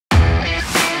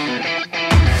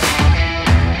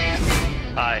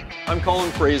I'm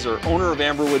Colin Fraser, owner of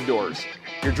Amberwood Doors.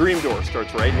 Your dream door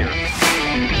starts right here.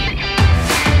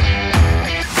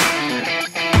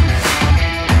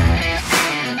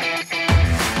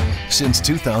 Since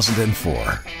 2004,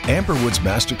 Amberwood's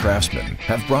master craftsmen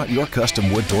have brought your custom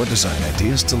wood door design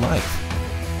ideas to life.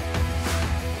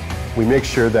 We make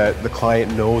sure that the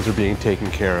client knows they're being taken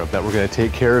care of, that we're going to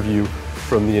take care of you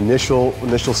from the initial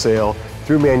sale,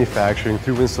 through manufacturing,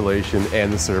 through installation,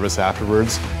 and the service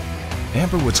afterwards.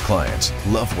 Amberwood's clients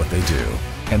love what they do,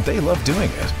 and they love doing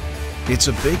it. It's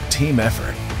a big team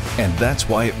effort, and that's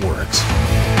why it works.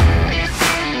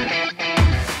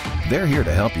 They're here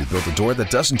to help you build a door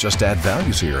that doesn't just add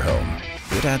value to your home,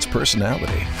 it adds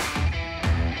personality.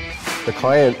 The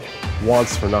client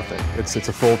wants for nothing. It's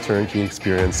a full turnkey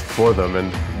experience for them,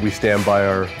 and we stand by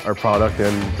our product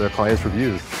and the client's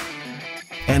reviews.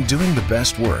 And doing the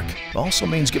best work also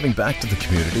means giving back to the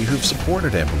community who've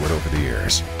supported Amberwood over the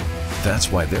years.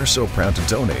 That's why they're so proud to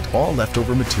donate all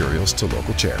leftover materials to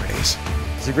local charities.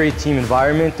 It's a great team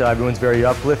environment. Everyone's very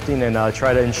uplifting, and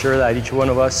try to ensure that each one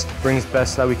of us brings the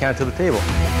best that we can to the table.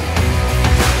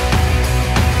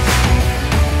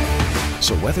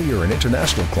 So whether you're an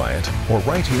international client or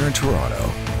right here in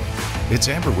Toronto, it's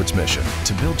Amberwood's mission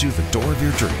to build you the door of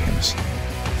your dreams.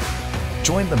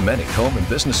 Join the many home and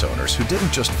business owners who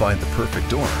didn't just find the perfect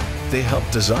door, they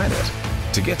helped design it.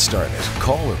 To get started,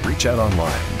 call or reach out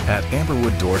online at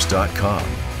amberwooddoors.com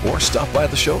or stop by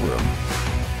the showroom.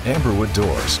 Amberwood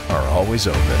Doors are always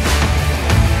open.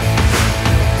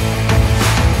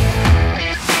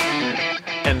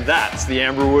 And that's the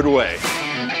Amberwood Way.